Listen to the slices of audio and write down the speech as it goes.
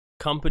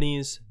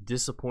Companies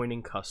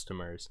disappointing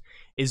customers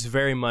is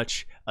very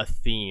much a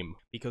theme,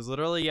 because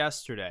literally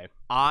yesterday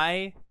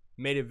I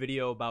made a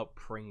video about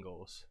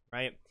Pringles,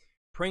 right?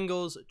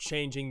 Pringles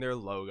changing their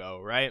logo,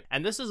 right?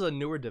 And this is a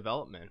newer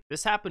development.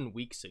 This happened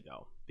weeks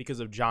ago because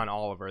of John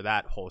Oliver,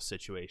 that whole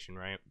situation,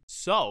 right?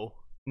 So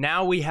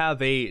now we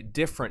have a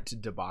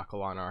different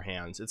debacle on our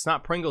hands. It's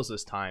not Pringles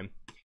this time,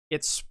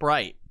 it's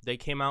Sprite. They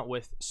came out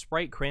with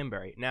Sprite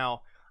Cranberry.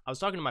 Now, I was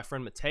talking to my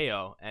friend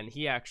Mateo, and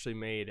he actually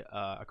made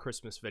a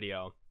Christmas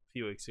video a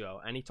few weeks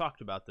ago, and he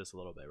talked about this a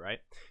little bit, right?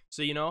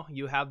 So, you know,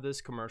 you have this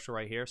commercial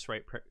right here,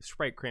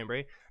 Sprite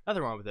Cranberry.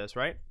 Nothing wrong with this,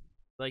 right?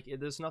 Like,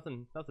 there's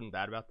nothing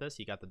bad about this.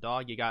 You got the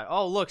dog, you got,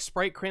 oh, look,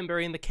 Sprite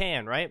Cranberry in the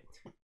can, right?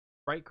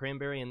 Sprite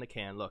Cranberry in the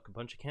can. Look, a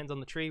bunch of cans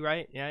on the tree,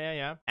 right?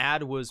 Yeah.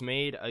 Ad was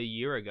made a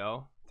year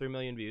ago, 3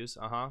 million views,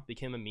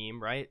 became a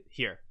meme, right?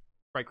 Here,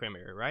 Sprite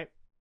Cranberry, right?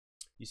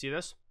 You see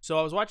this? So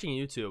I was watching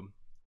YouTube,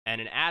 and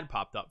an ad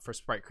popped up for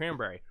Sprite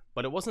Cranberry,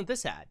 but it wasn't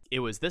this ad. It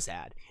was this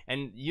ad.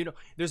 And, you know,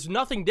 there's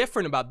nothing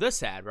different about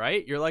this ad,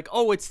 right? You're like,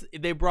 oh,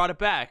 they brought it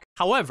back.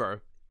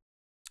 However,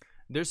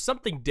 there's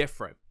something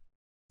different.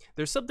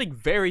 There's something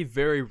very,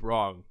 very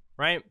wrong,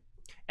 right?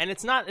 And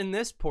it's not in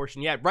this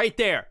portion yet. Right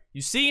there.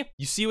 You see?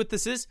 You see what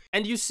this is?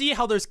 And you see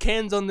how there's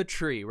cans on the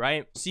tree,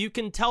 right? So you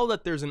can tell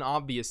that there's an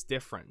obvious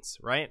difference,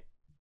 right?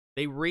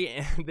 They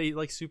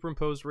like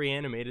superimposed,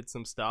 reanimated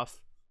some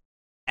stuff.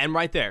 And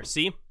right there,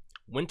 see?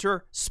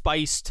 Winter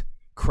spiced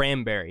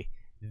cranberry.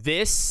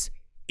 This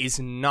is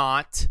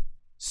not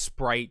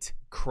Sprite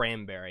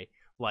Cranberry.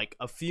 Like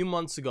a few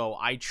months ago,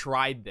 I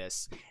tried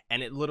this,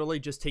 and it literally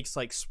just takes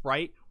like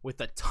Sprite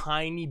with a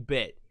tiny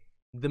bit,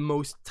 the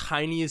most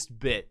tiniest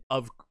bit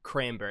of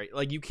cranberry.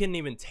 Like, you can't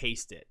even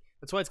taste it.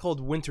 That's why it's called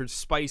Winter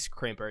Spice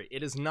Cranberry.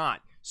 It is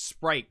not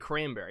Sprite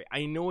Cranberry.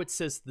 I know it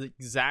says the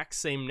exact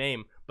same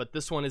name, but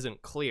this one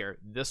isn't clear.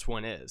 This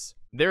one is.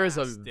 There is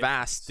a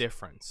vast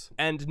difference,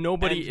 and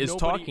nobody is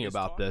talking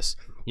about this.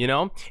 You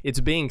know, it's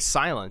being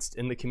silenced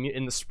in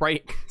the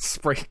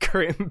Sprite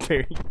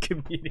Cranberry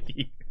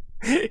community.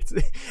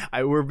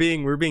 We're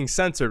being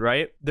censored,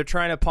 right? They're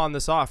trying to pawn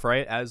this off,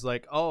 right, as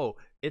like, oh,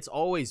 it's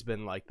always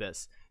been like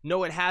this.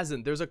 No, it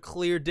hasn't. There's a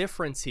clear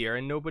difference here,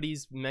 and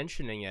nobody's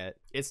mentioning it.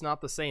 It's not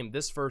the same.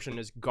 This version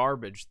is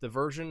garbage. The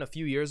version a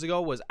few years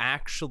ago was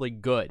actually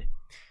good.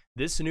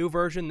 This new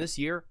version this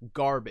year,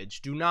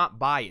 garbage. Do not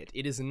buy it.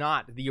 It is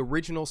not the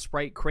original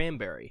Sprite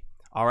Cranberry.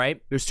 All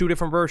right? There's two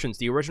different versions,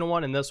 the original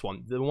one and this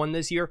one. The one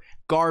this year,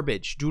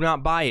 garbage. Do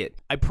not buy it.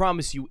 I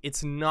promise you,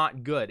 it's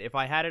not good. If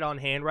I had it on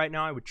hand right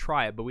now, I would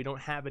try it, but we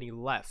don't have any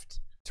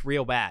left. It's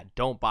real bad.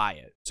 Don't buy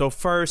it. So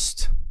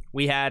first,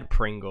 we had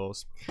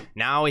Pringles.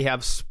 Now we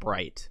have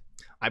Sprite.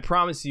 I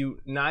promise you,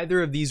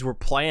 neither of these were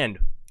planned.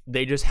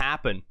 They just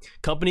happen.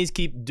 Companies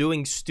keep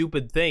doing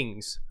stupid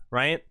things,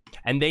 right?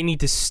 And they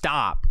need to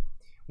stop.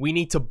 We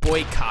need to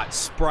boycott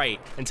Sprite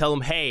and tell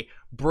them, hey,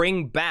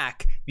 bring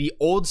back the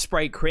old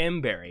Sprite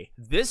Cranberry.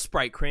 This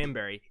Sprite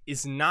Cranberry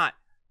is not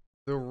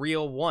the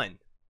real one.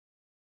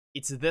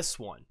 It's this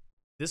one.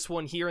 This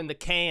one here in the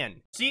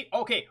can. See?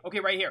 Okay,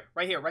 right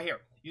here.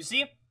 You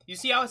see? You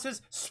see how it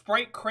says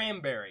Sprite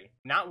Cranberry?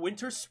 Not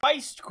Winter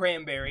Spiced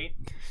Cranberry.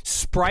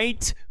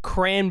 Sprite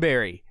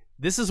Cranberry.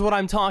 This is what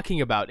I'm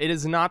talking about. It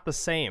is not the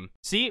same.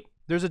 See?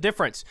 There's a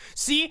difference.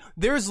 See?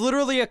 There's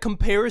literally a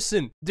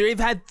comparison. They've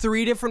had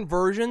 3 different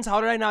versions. How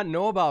did I not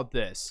know about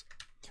this?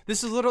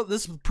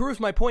 This proves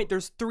my point.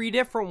 There's 3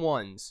 different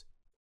ones.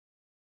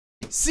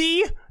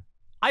 See?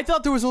 I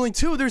thought there was only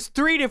 2. There's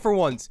 3 different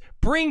ones.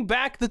 Bring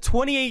back the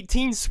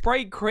 2018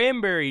 Sprite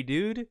Cranberry,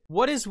 dude.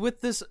 What is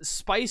with this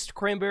spiced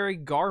cranberry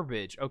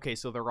garbage? Okay,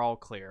 so they're all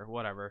clear.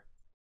 Whatever.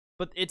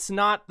 But it's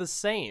not the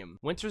same.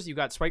 You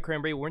got Sprite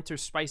Cranberry, Winter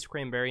Spiced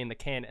Cranberry in the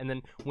can, and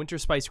then Winter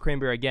Spiced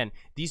Cranberry again.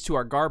 These 2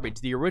 are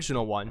garbage. The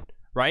original one,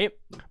 right?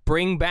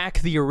 Bring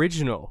back the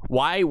original.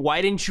 Why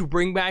didn't you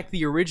bring back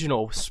the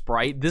original,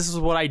 Sprite? This is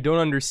what I don't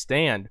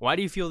understand. Why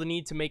do you feel the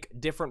need to make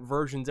different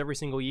versions every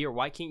single year?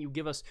 Why can't you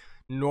give us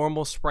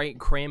normal Sprite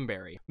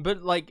Cranberry?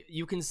 But, like,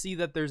 you can see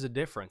that there's a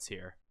difference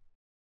here.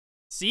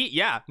 See?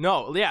 Yeah.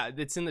 No. Yeah.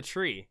 It's in the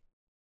tree.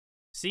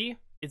 See?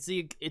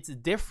 It's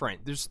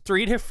different. There's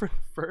 3 different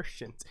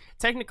versions.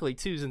 Technically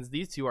 2, since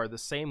these 2 are the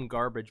same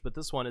garbage, but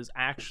this one is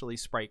actually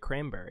Sprite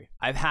Cranberry.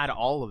 I've had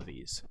all of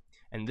these,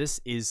 and this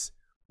is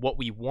what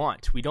we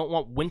want. We don't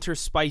want Winter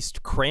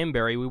Spiced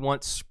Cranberry. We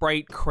want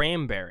Sprite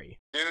Cranberry.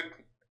 Dude,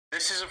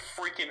 this is a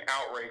freaking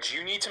outrage.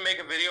 You need to make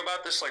a video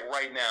about this, like,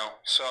 right now.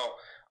 So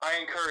I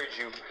encourage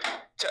you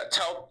to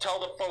tell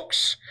the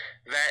folks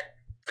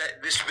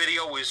that this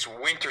video is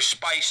winter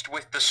spiced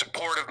with the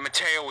support of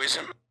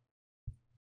Mateoism.